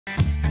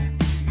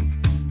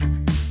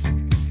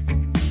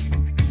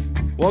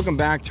Welcome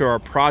back to our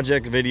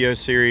project video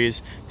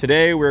series.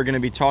 Today we're going to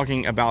be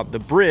talking about the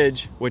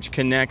bridge which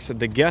connects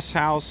the guest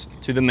house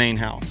to the main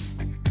house.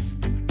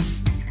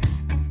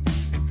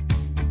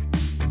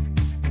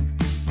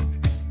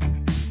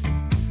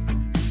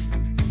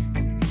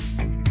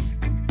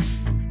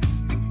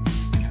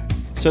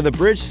 So the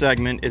bridge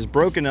segment is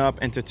broken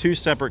up into two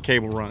separate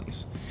cable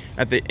runs.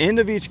 At the end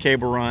of each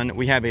cable run,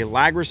 we have a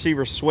lag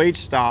receiver swage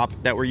stop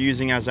that we're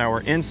using as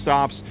our end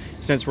stops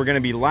since we're going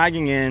to be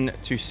lagging in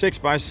to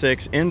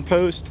 6x6 end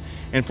post.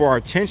 And for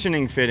our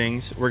tensioning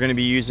fittings, we're going to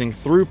be using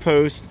through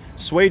post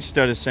swage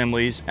stud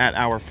assemblies at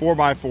our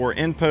 4x4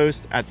 end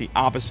post at the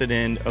opposite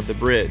end of the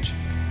bridge.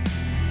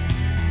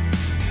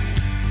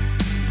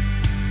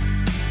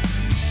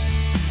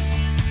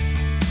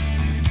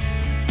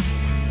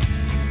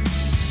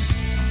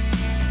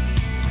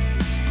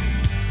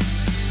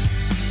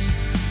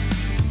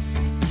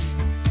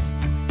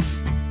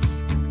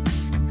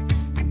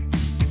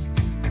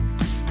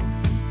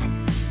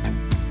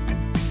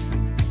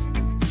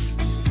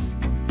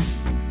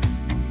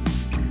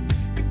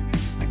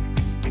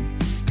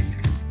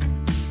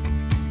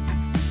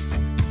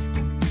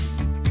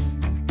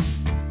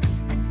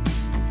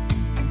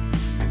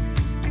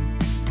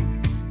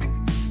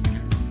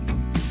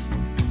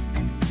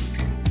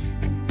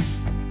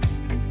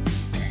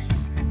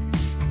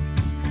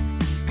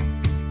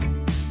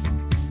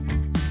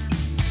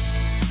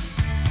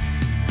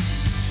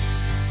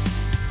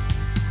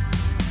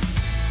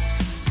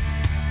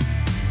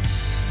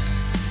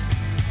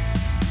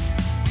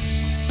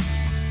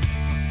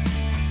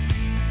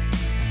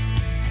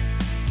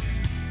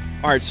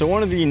 All right, so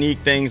one of the unique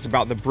things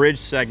about the bridge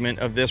segment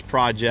of this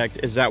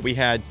project is that we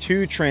had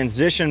two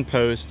transition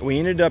posts. We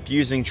ended up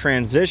using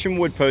transition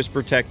wood post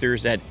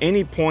protectors at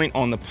any point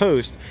on the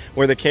post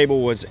where the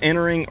cable was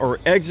entering or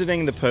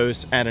exiting the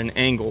post at an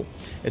angle.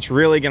 It's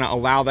really gonna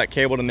allow that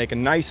cable to make a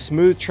nice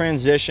smooth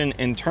transition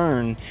and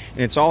turn, and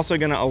it's also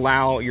gonna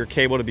allow your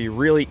cable to be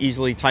really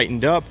easily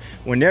tightened up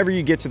whenever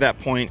you get to that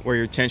point where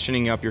you're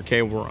tensioning up your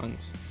cable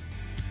runs.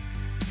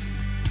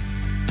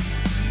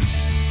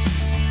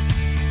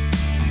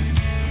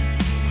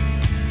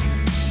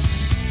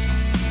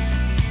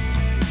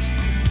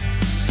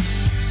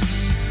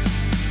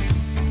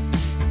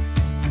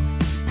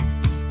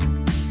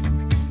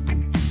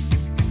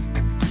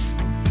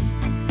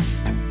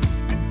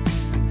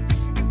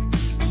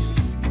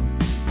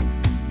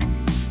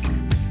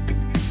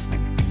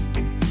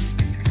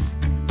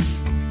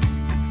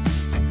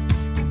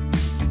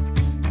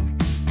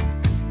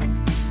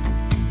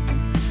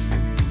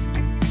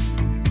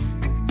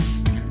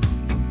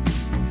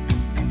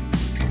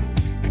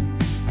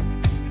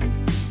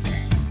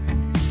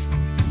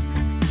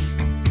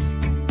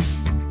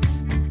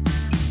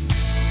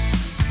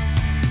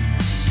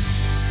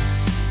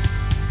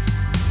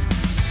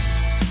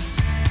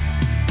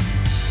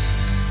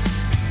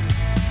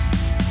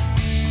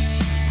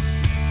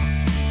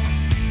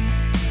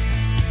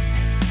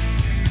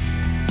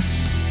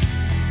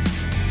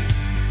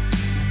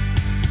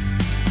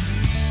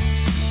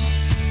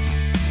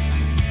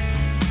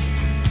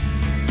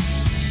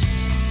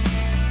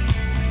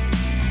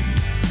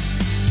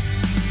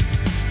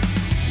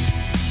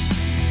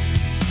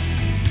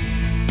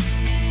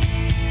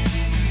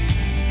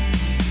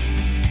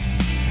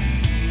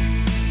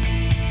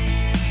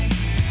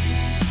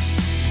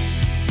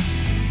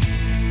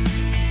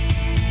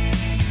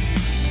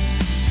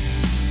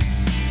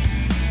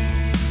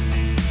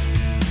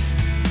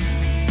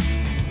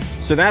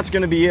 So that's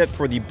going to be it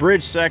for the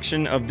bridge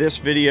section of this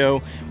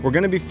video. We're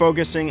going to be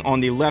focusing on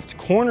the left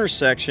corner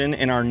section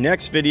in our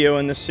next video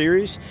in this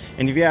series.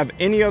 And if you have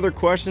any other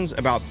questions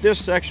about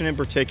this section in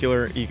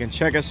particular, you can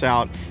check us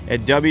out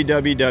at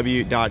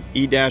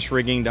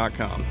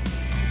www.E-Rigging.com.